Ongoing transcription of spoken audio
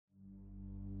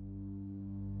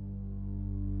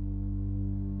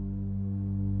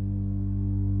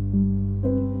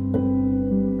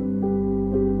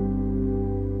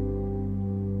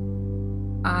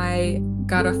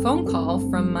got a phone call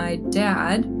from my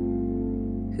dad,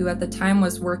 who at the time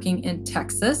was working in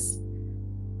Texas.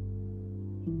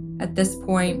 At this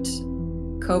point,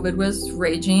 COVID was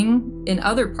raging in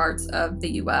other parts of the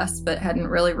US, but hadn't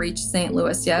really reached St.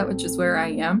 Louis yet, which is where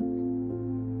I am.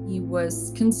 He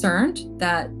was concerned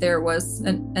that there was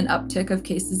an uptick of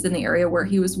cases in the area where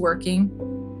he was working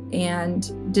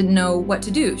and didn't know what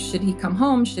to do. Should he come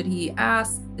home? Should he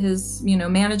ask his,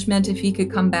 management if he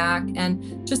could come back?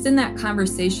 And just in that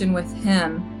conversation with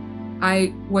him,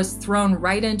 I was thrown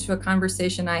right into a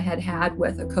conversation I had had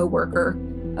with a coworker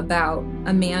about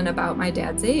a man about my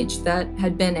dad's age that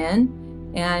had been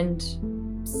in and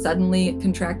suddenly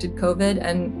contracted COVID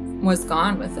and was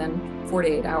gone within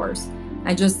 48 hours.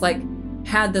 I just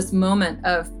had this moment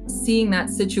of seeing that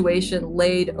situation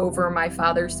laid over my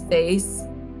father's face.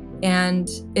 And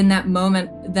in that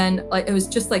moment, then it was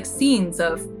just like scenes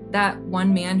of that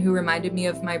one man who reminded me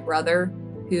of my brother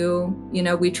who,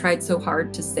 we tried so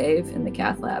hard to save in the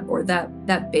cath lab, or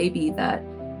that baby that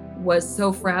was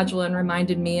so fragile and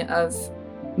reminded me of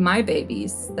my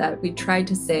babies that we tried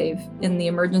to save in the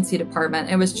emergency department.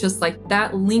 It was just like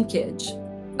that linkage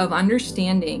of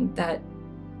understanding that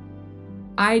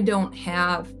I don't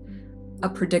have a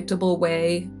predictable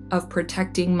way of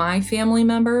protecting my family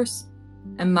members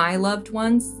and my loved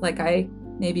ones like I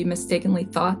maybe mistakenly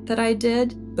thought that I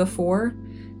did before.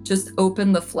 Just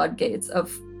opened the floodgates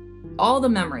of all the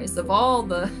memories of all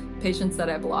the patients that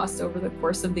I've lost over the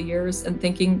course of the years, and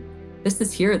thinking, this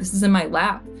is here, this is in my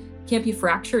lap. Can't be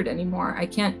fractured anymore. I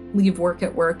can't leave work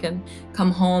at work and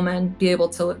come home and be able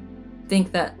to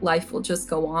think that life will just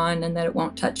go on and that it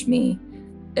won't touch me.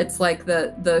 It's like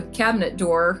the cabinet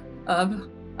door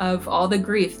of all the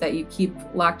grief that you keep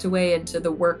locked away into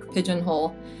the work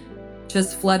pigeonhole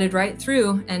just flooded right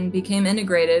through and became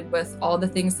integrated with all the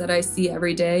things that I see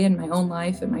every day in my own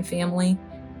life and my family.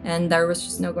 And there was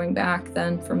just no going back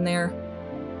then from there.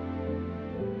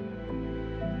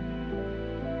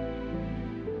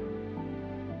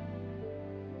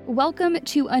 Welcome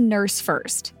to A Nurse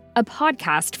First, a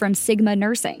podcast from Sigma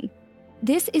Nursing.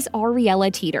 This is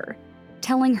Ariella Teeter,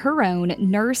 telling her own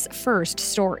Nurse First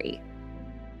story.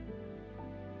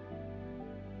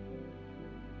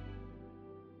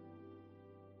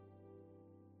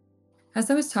 As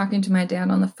I was talking to my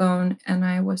dad on the phone and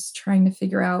I was trying to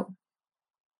figure out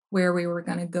where we were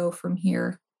going to go from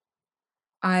here,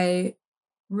 I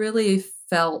really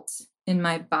felt in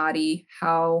my body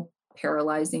how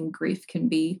paralyzing grief can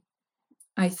be.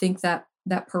 I think that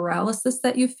paralysis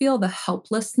that you feel, the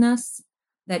helplessness,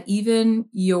 that even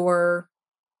your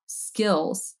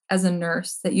skills as a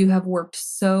nurse that you have worked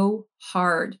so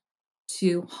hard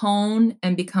to hone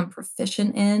and become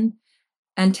proficient in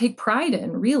and take pride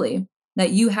in, really,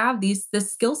 that you have this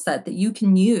skill set that you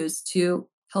can use to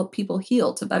help people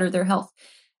heal, to better their health,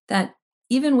 that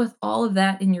even with all of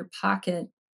that in your pocket,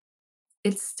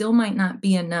 it still might not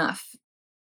be enough.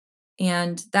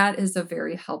 And that is a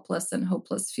very helpless and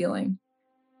hopeless feeling.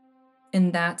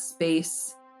 In that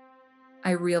space,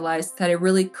 I realized that I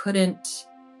really couldn't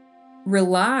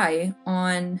rely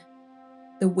on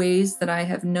the ways that I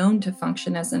have known to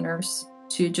function as a nurse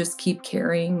to just keep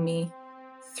carrying me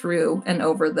through and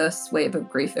over this wave of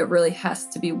grief. It really has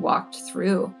to be walked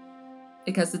through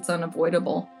because it's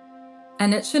unavoidable,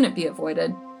 and it shouldn't be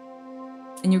avoided.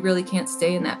 And you really can't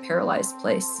stay in that paralyzed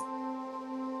place.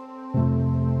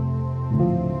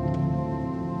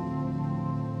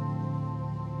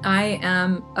 I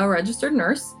am a registered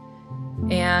nurse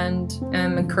and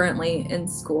am currently in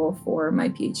school for my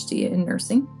PhD in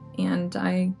nursing. And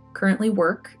I currently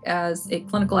work as a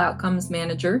clinical outcomes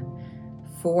manager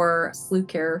for SLU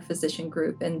Care Physician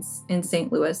Group in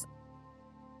St. Louis.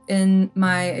 In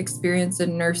my experience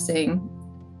in nursing,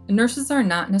 nurses are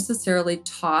not necessarily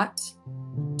taught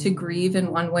to grieve in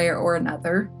one way or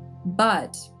another,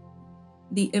 but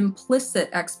the implicit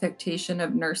expectation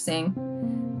of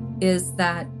nursing is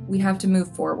that we have to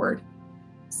move forward.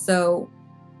 So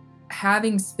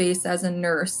having space as a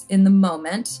nurse in the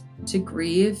moment to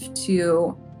grieve,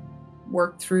 to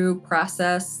work through,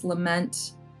 process,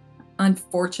 lament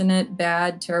unfortunate,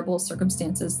 bad, terrible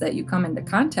circumstances that you come into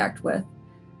contact with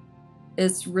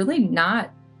is really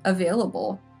not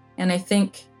available. And I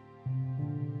think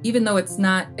even though it's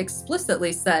not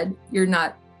explicitly said, you're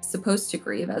not supposed to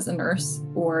grieve as a nurse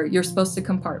or you're supposed to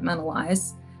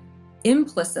compartmentalize,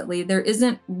 implicitly, there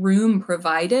isn't room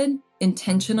provided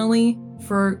intentionally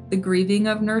for the grieving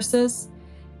of nurses.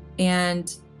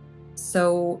 And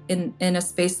so in a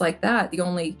space like that, the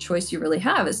only choice you really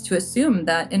have is to assume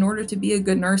that in order to be a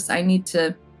good nurse, I need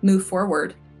to move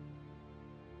forward.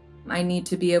 I need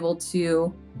to be able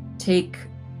to take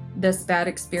this bad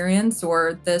experience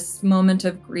or this moment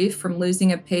of grief from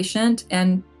losing a patient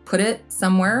and put it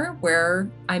somewhere where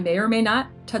I may or may not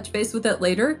touch base with it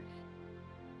later.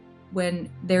 When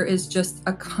there is just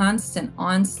a constant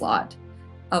onslaught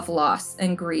of loss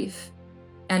and grief,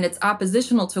 and it's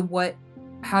oppositional to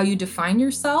how you define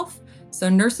yourself. So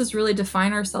nurses really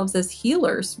define ourselves as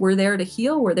healers. We're there to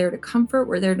heal, we're there to comfort,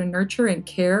 we're there to nurture and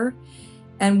care.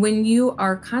 And when you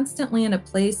are constantly in a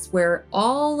place where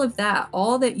all of that,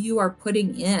 all that you are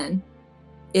putting in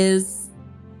is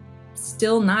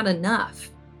still not enough,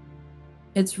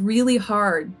 it's really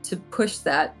hard to push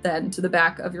that then to the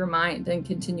back of your mind and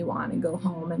continue on and go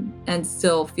home and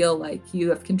still feel like you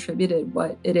have contributed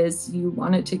what it is you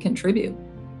wanted to contribute.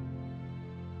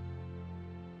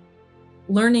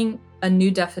 Learning a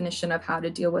new definition of how to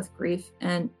deal with grief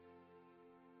and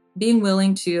being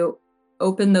willing to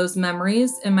open those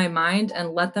memories in my mind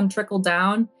and let them trickle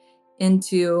down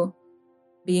into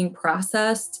being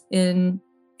processed in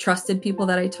trusted people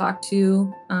that I talk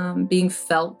to, being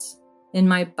felt in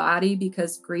my body,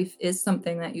 because grief is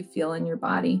something that you feel in your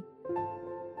body.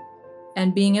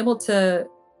 And being able to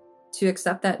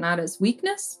accept that not as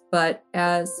weakness, but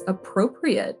as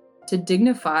appropriate to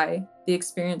dignify the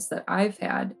experience that I've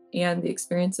had and the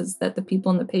experiences that the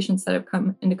people and the patients that have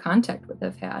come into contact with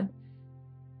have had.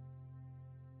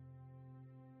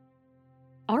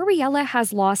 Ariella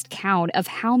has lost count of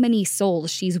how many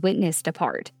souls she's witnessed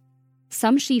depart.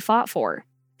 Some she fought for.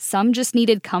 Some just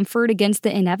needed comfort against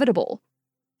the inevitable.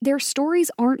 Their stories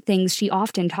aren't things she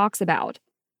often talks about.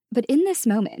 But in this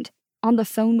moment, on the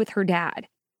phone with her dad,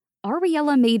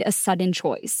 Ariella made a sudden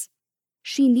choice.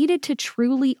 She needed to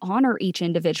truly honor each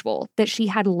individual that she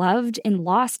had loved and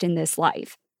lost in this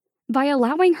life by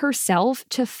allowing herself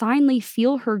to finally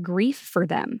feel her grief for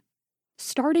them,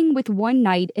 starting with one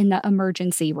night in the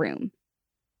emergency room.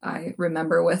 I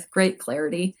remember with great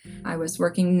clarity, I was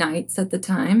working nights at the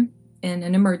time in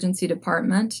an emergency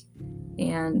department,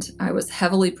 and I was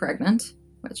heavily pregnant,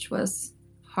 which was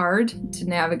hard to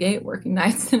navigate, working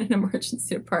nights in an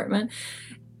emergency department.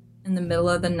 In the middle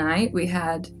of the night, we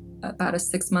had about a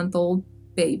 6-month-old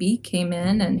baby came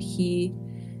in, and he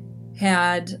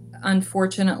had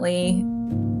unfortunately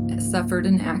suffered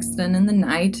an accident in the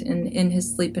night in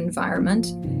his sleep environment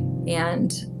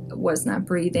and was not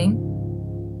breathing.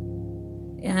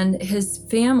 And his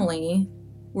family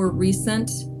were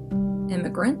recent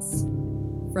immigrants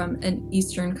from an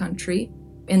Eastern country.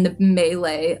 In the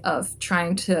melee of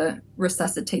trying to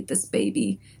resuscitate this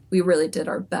baby, we really did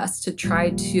our best to try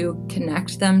to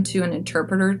connect them to an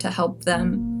interpreter to help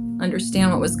them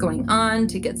understand what was going on,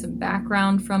 to get some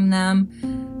background from them.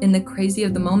 In the crazy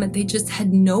of the moment, they just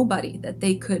had nobody that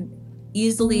they could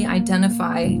easily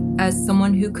identify as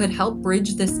someone who could help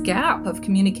bridge this gap of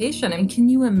communication. I mean, can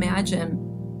you imagine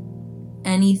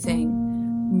anything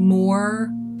more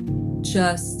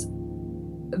just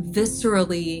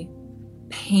viscerally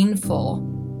painful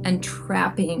and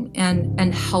trapping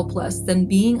and helpless than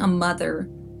being a mother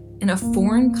in a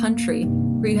foreign country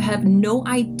where you have no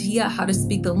idea how to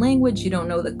speak the language, you don't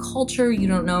know the culture, you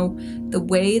don't know the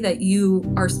way that you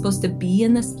are supposed to be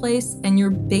in this place, and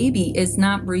your baby is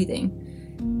not breathing.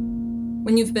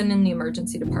 When you've been in the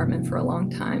emergency department for a long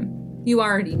time, you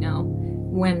already know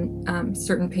when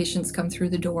certain patients come through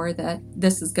the door that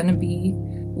this is going to be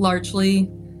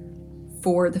largely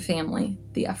for the family,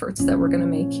 the efforts that we're going to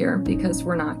make here, because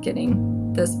we're not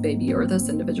getting this baby or this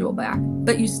individual back.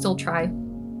 But you still try.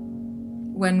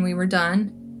 When we were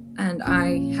done and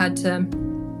I had to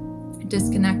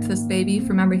disconnect this baby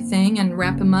from everything and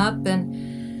wrap him up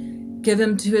and give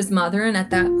him to his mother, and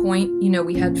at that point,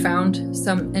 we had found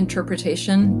some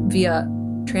interpretation via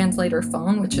translator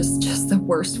phone, which is just the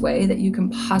worst way that you can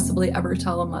possibly ever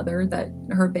tell a mother that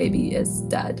her baby is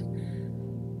dead.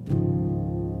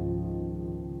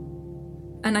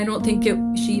 And I don't think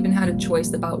she even had a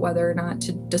choice about whether or not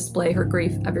to display her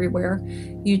grief everywhere.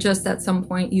 You just, at some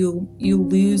point, you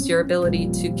lose your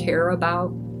ability to care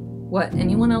about what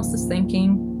anyone else is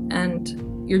thinking,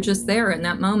 and you're just there in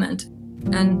that moment.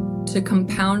 And to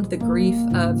compound the grief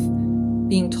of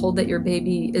being told that your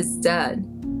baby is dead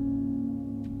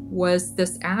was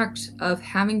this act of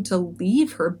having to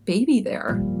leave her baby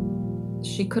there.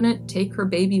 She couldn't take her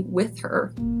baby with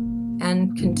her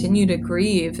and continue to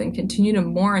grieve and continue to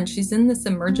mourn. She's in this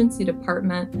emergency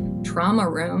department trauma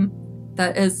room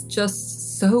that is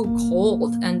just so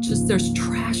cold, and just there's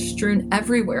trash strewn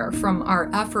everywhere from our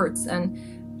efforts, and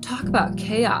talk about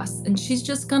chaos. And she's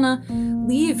just gonna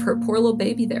leave her poor little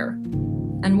baby there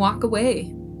and walk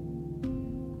away.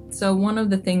 So one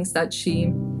of the things that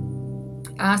she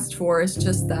asked for is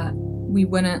just that we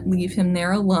wouldn't leave him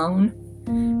there alone,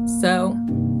 So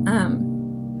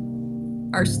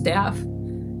our staff,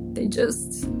 they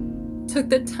just took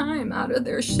the time out of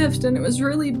their shift, and it was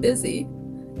really busy,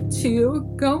 to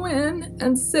go in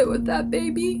and sit with that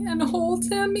baby and hold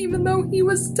him even though he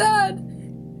was dead.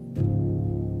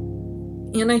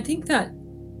 And I think that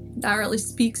really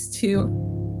speaks to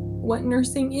what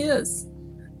nursing is,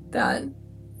 that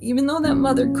even though that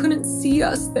mother couldn't see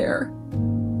us there,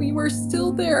 we were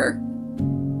still there,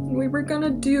 and we were going to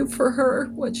do for her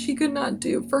what she could not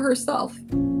do for herself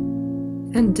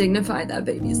and dignify that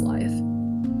baby's life.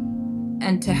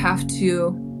 And to have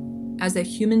to, as a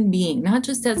human being, not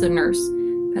just as a nurse,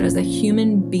 but as a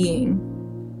human being,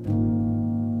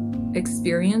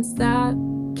 experience that,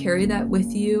 carry that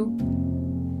with you.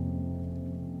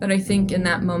 But I think in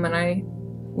that moment I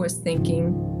was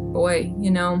thinking, boy,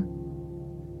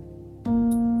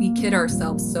 we kid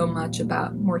ourselves so much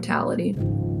about mortality.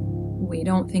 We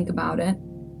don't think about it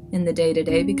in the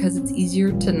day-to-day because it's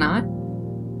easier to not.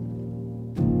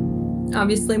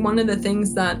 Obviously, one of the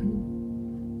things that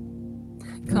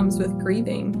comes with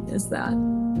grieving is that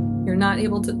you're not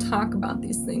able to talk about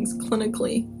these things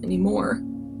clinically anymore.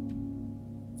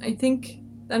 I think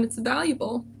that it's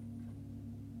valuable.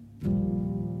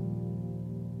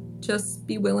 Just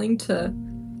be willing to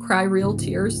cry real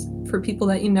tears for people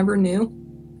that you never knew,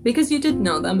 because you did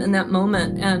know them in that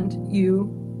moment, and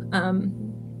you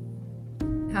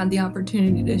had the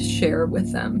opportunity to share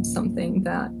with them something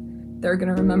that they're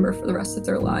going to remember for the rest of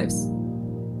their lives.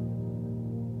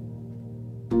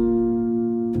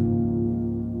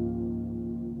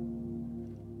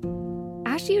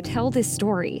 As you tell this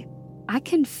story, I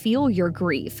can feel your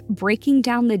grief breaking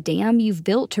down the dam you've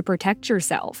built to protect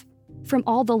yourself from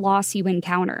all the loss you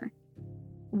encounter.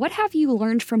 What have you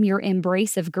learned from your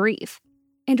embrace of grief?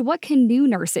 And what can new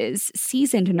nurses,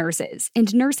 seasoned nurses,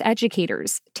 and nurse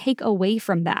educators take away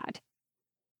from that?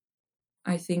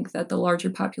 I think that the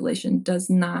larger population does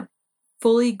not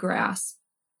fully grasp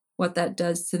what that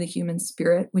does to the human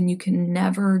spirit when you can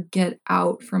never get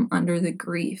out from under the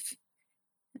grief.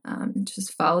 It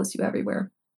just follows you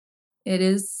everywhere. It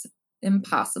is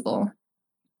impossible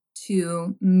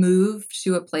to move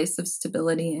to a place of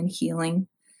stability and healing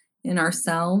in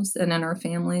ourselves and in our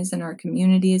families, in our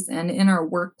communities, and in our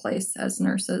workplace as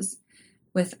nurses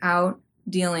without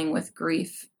dealing with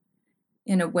grief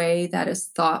in a way that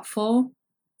is thoughtful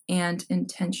and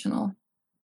intentional.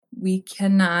 We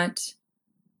cannot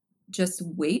just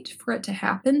wait for it to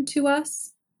happen to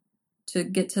us, to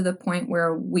get to the point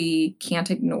where we can't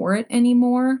ignore it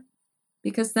anymore,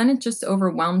 because then it just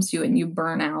overwhelms you and you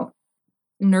burn out.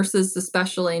 Nurses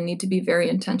especially need to be very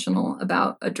intentional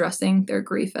about addressing their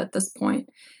grief at this point.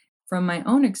 From my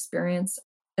own experience,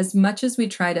 as much as we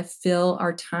try to fill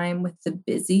our time with the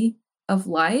busy of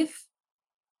life,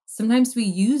 sometimes we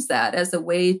use that as a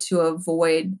way to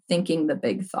avoid thinking the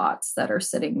big thoughts that are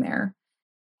sitting there.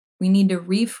 We need to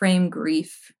reframe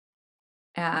grief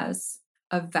as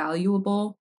a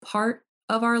valuable part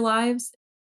of our lives.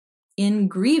 In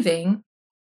grieving,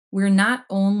 we're not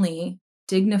only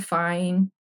dignifying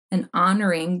and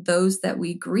honoring those that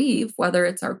we grieve, whether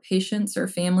it's our patients or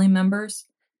family members,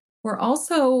 we're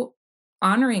also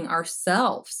honoring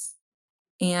ourselves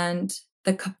and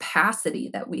the capacity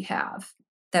that we have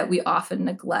that we often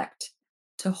neglect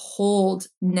to hold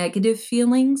negative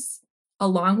feelings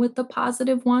along with the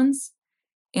positive ones,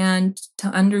 and to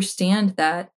understand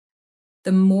that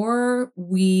the more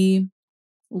we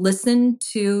listen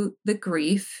to the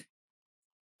grief,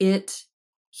 it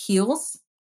heals,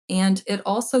 and it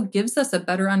also gives us a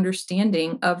better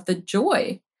understanding of the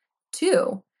joy,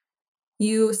 too.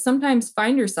 You sometimes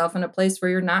find yourself in a place where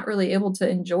you're not really able to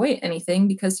enjoy anything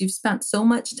because you've spent so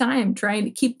much time trying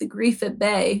to keep the grief at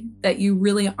bay that you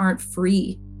really aren't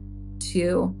free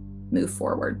to move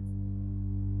forward.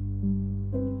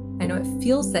 I know it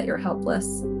feels that you're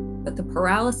helpless, but the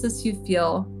paralysis you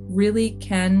feel really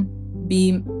can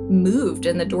be moved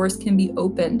and the doors can be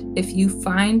opened if you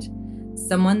find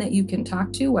someone that you can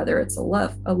talk to, whether it's a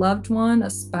loved one, a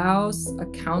spouse, a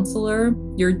counselor,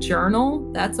 your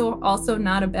journal. That's also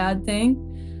not a bad thing.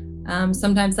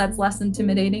 Sometimes that's less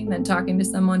intimidating than talking to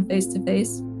someone face to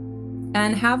face.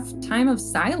 And have time of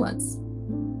silence.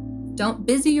 Don't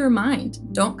busy your mind.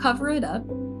 Don't cover it up.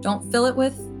 Don't fill it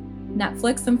with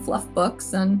Netflix and fluff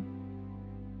books and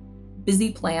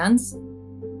busy plans.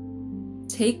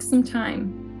 Take some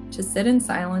time to sit in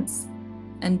silence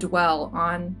and dwell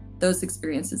on those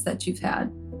experiences that you've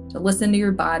had, to listen to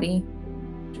your body,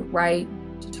 to write,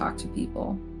 to talk to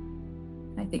people.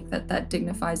 I think that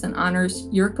dignifies and honors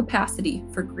your capacity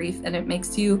for grief, and it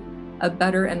makes you a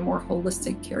better and more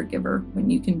holistic caregiver when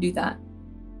you can do that.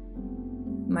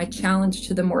 My challenge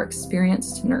to the more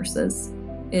experienced nurses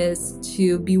is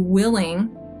to be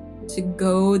willing to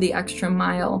go the extra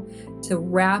mile, to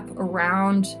wrap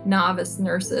around novice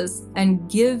nurses and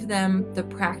give them the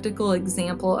practical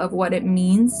example of what it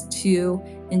means to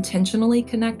intentionally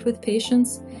connect with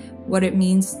patients, what it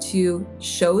means to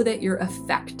show that you're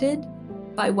affected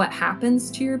by what happens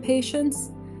to your patients.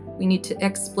 We need to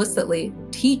explicitly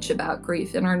teach about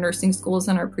grief in our nursing schools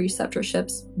and our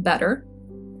preceptorships better.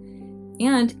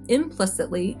 And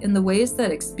implicitly, in the ways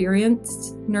that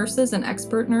experienced nurses and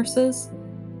expert nurses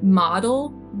model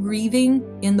grieving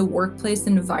in the workplace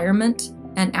environment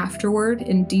and afterward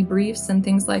in debriefs and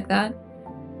things like that,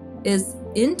 is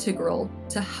integral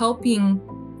to helping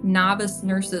novice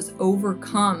nurses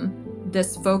overcome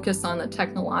this focus on the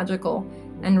technological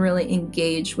and really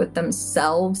engage with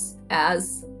themselves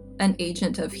as an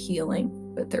agent of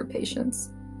healing with their patients.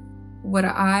 What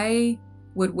I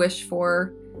would wish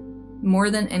for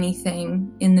more than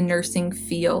anything in the nursing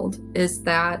field is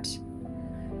that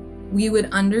we would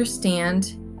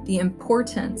understand the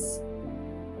importance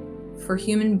for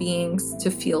human beings to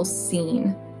feel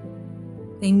seen.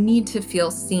 They need to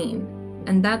feel seen.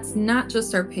 And that's not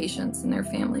just our patients and their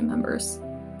family members.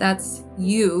 That's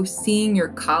you seeing your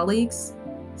colleagues,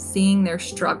 seeing their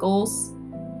struggles,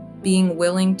 being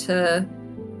willing to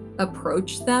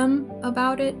approach them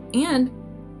about it. And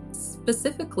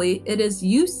specifically, it is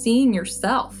you seeing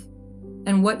yourself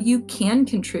and what you can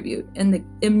contribute and the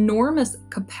enormous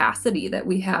capacity that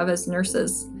we have as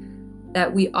nurses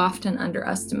that we often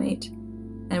underestimate.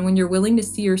 And when you're willing to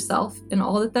see yourself and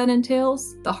all that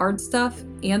entails, the hard stuff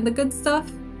and the good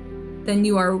stuff, then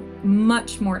you are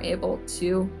much more able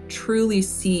to truly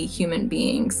see human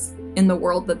beings in the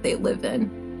world that they live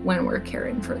in when we're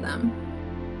caring for them.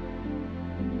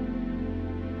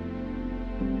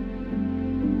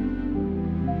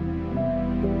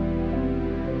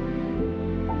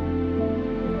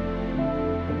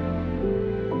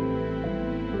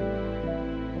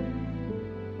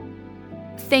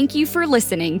 Thank you for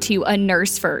listening to A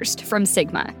Nurse First from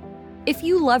Sigma. If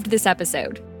you loved this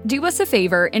episode, do us a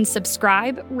favor and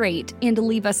subscribe, rate, and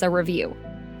leave us a review.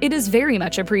 It is very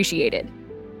much appreciated.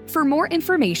 For more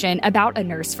information about A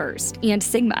Nurse First and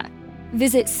Sigma,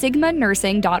 visit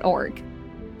sigmanursing.org.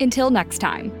 Until next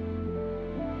time.